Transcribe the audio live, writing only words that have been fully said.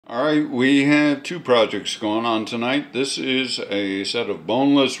Alright, we have two projects going on tonight. This is a set of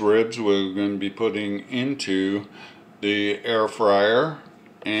boneless ribs we're going to be putting into the air fryer.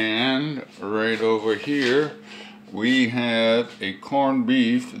 And right over here we have a corned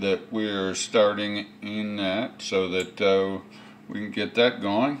beef that we're starting in that so that we can get that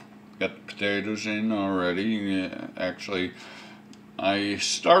going. Got the potatoes in already. Actually, I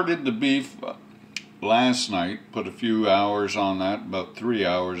started the beef last night, put a few hours on that, about 3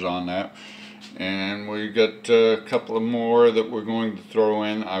 hours on that, and we got a couple of more that we're going to throw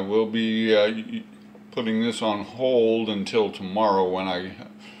in. I will be putting this on hold until tomorrow when I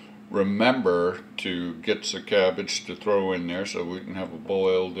remember to get some cabbage to throw in there so we can have a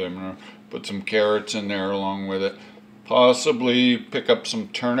boiled dinner. Put some carrots in there along with it. Possibly pick up some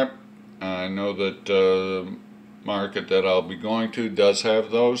turnip. I know that the market that I'll be going to does have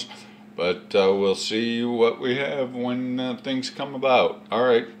those. But we'll see what we have when things come about. All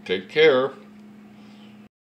right, take care.